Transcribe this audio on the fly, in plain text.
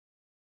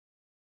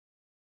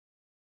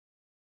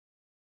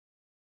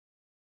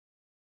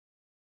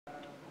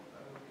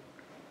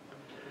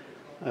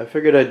I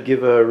figured I'd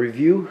give a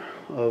review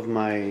of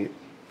my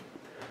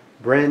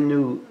brand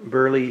new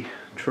Burley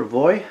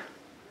Travoy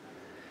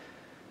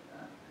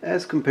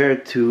as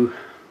compared to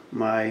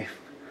my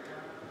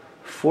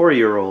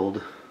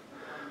 4-year-old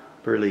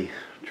Burley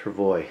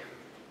Travoy,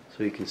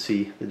 so you can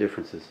see the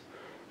differences.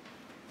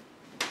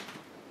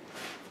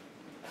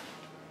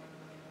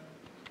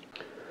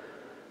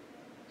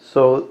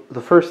 So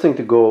the first thing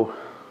to go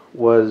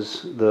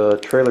was the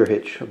trailer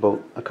hitch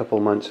about a couple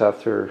months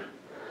after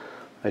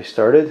I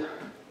started.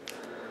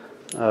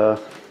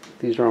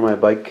 These are on my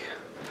bike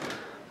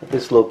at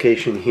this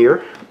location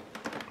here.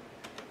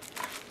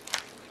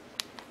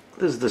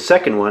 This is the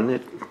second one.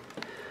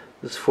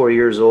 This is 4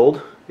 years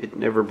old. It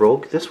never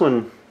broke. This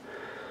one,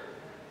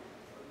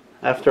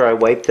 after I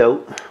wiped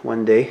out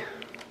one day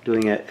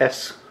doing a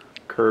S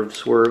curve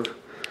swerve,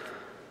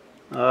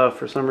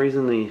 for some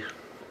reason the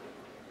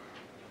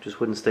just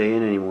wouldn't stay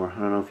in anymore. I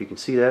don't know if you can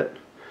see that.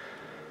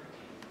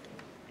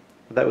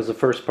 That was the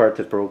first part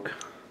that broke.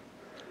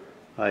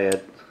 I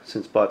had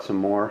since bought some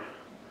more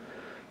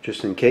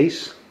just in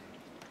case,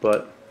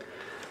 but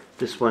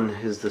this one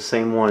is the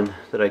same one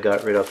that I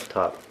got right off the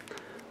top.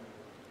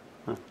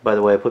 By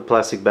the way, I put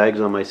plastic bags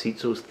on my seat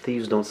so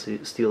thieves don't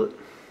steal it.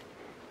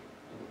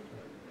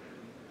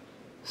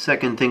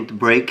 Second thing to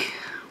break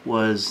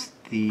was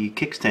the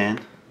kickstand.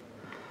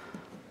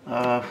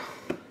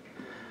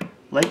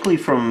 Likely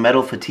from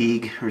metal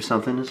fatigue or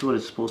something. This is what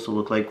it's supposed to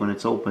look like when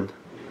it's open.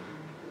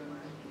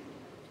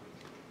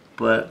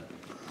 But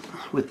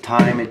with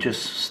time it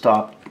just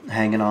stopped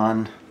hanging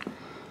on.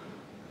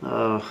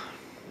 I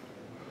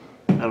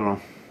don't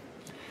know.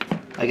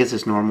 I guess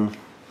it's normal.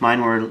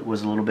 Mine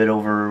was a little bit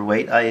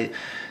overweight.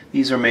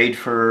 These are made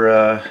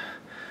for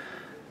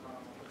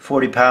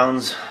 40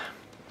 pounds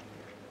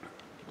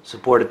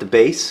support at the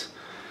base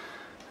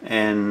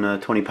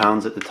and 20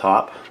 pounds at the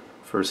top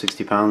for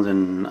 60 pounds,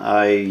 and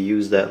I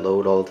use that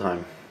load all the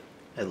time,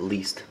 at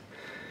least.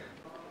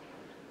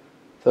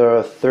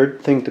 The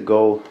third thing to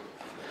go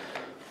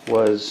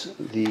was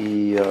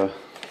the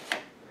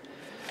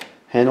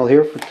handle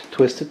here to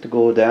twist it to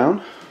go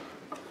down.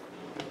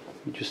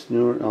 You just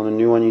on the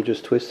new one, you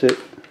just twist it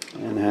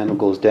and the handle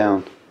goes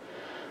down.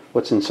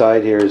 What's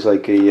inside here is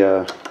like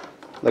a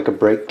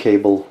brake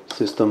cable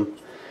system,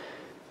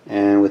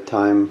 and with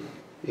time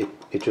it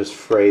just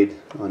frayed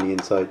on the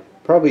inside.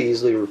 Probably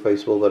easily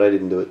replaceable, but I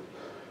didn't do it.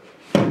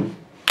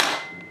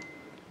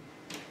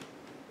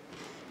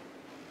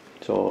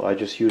 So I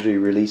just usually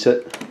release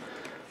it.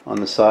 On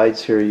the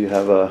sides here you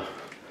have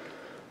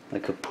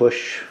like a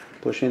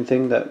push-in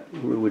thing that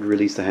would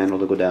release the handle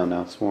to go down.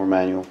 Now it's more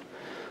manual.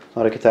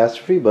 Not a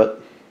catastrophe,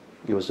 but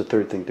it was the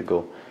third thing to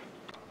go.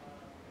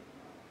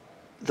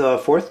 The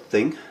fourth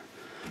thing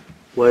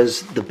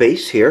was the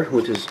base here,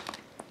 which is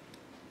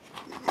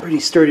pretty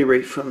sturdy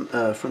right from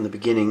the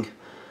beginning.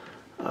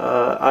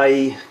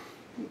 I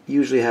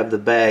usually have the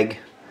bag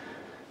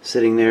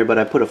sitting there, but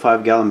I put a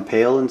 5-gallon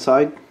pail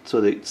inside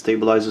so that it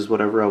stabilizes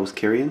whatever I was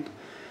carrying.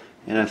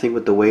 And I think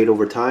with the weight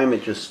over time,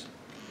 it just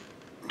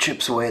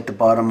chips away at the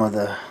bottom of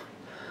the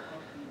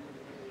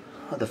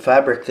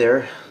fabric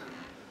there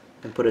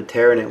and put a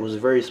tear in it. It was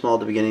very small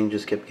at the beginning,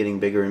 just kept getting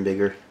bigger and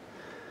bigger.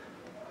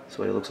 That's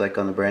what it looks like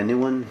on the brand new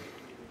one.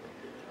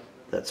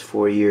 That's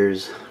 4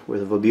 years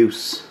worth of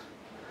abuse.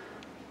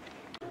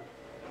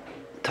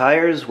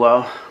 Tires,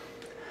 well,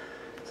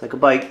 it's like a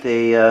bike.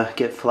 They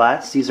get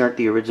flats. These aren't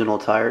the original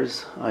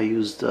tires. I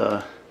used,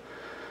 I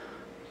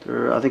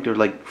think they're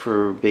like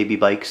for baby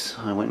bikes.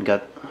 I went and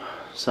got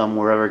some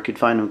wherever I could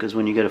find them, because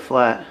when you get a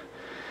flat,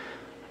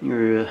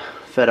 you're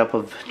fed up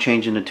of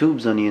changing the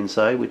tubes on the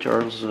inside, which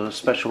are a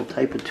special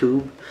type of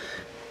tube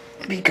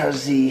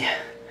because the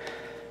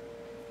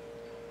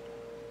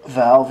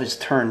valve is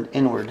turned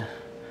inward,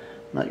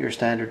 not your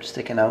standard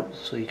sticking out,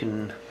 so you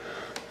can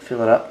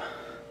fill it up.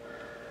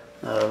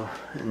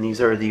 And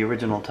these are the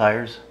original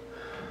tires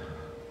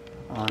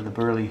on the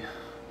Burley,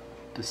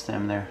 the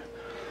stem there.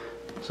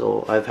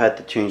 So I've had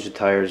to change the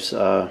tires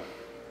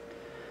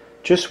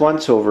just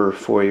once over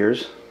 4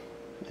 years,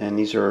 and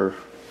these are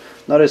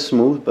not as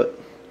smooth, but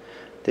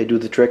they do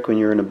the trick when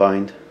you're in a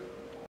bind.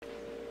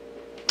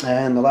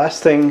 And the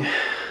last thing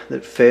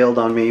that failed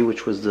on me,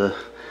 which was the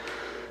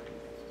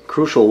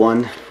crucial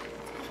one,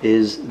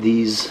 is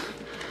this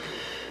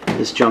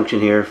junction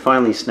here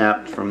finally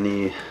snapped from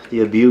the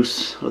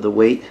abuse of the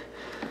weight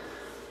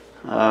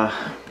that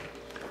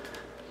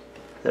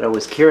I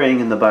was carrying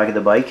in the back of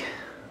the bike.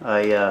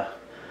 I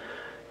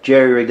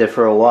jerry-rigged it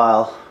for a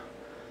while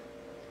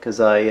because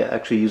I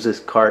actually use this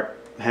cart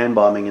hand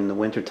bombing in the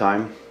winter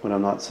time when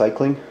I'm not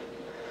cycling,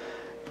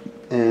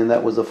 and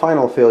that was the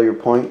final failure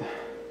point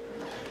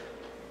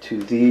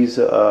to these.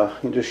 I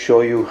can just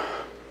show you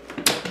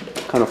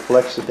what kind of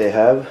flex that they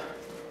have.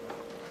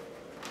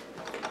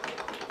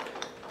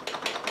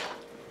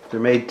 They're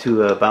made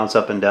to bounce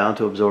up and down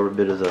to absorb a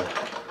bit of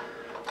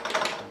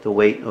the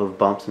weight of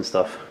bumps and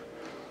stuff.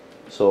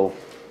 So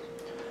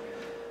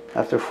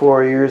after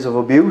 4 years of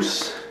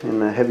abuse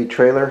in a heavy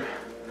trailer,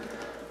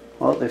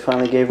 well, they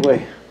finally gave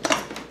way.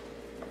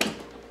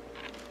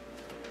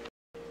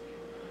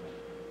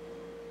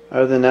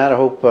 Other than that, I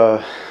hope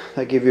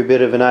that gave you a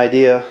bit of an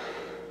idea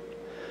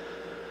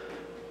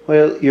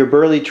what your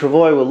Burley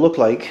Travoy will look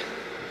like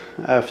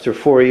after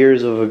 4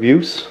 years of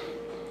abuse.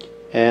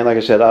 And like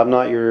I said, I'm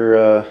not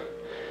your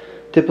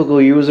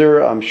typical user.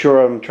 I'm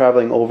sure I'm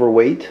traveling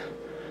overweight,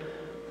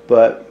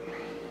 but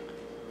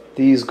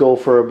these go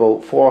for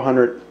about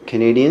 400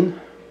 Canadian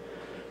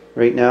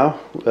right now,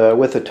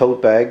 with a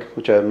tote bag,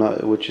 which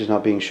is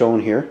not being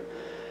shown here.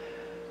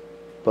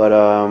 But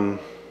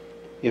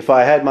if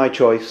I had my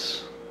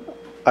choice,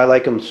 I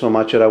like them so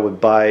much that I would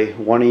buy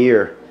one a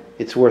year.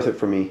 It's worth it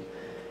for me.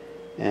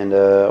 And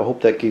I hope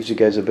that gives you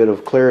guys a bit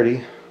of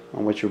clarity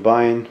on what you're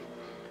buying.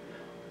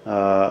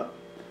 They're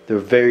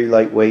very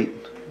lightweight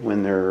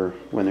when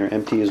they're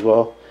empty as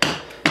well,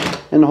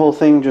 and the whole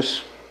thing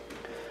just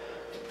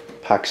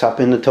packs up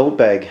in the tote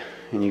bag,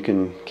 and you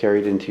can carry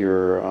it into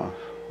your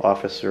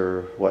office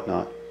or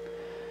whatnot.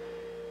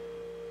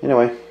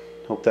 Anyway,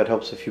 hope that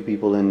helps a few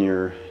people in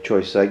your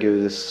choices. I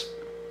give this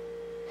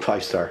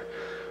 5 star.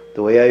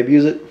 The way I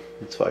abuse it,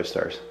 it's 5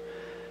 stars.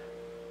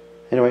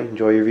 Anyway,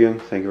 enjoy your viewing.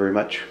 Thank you very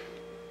much.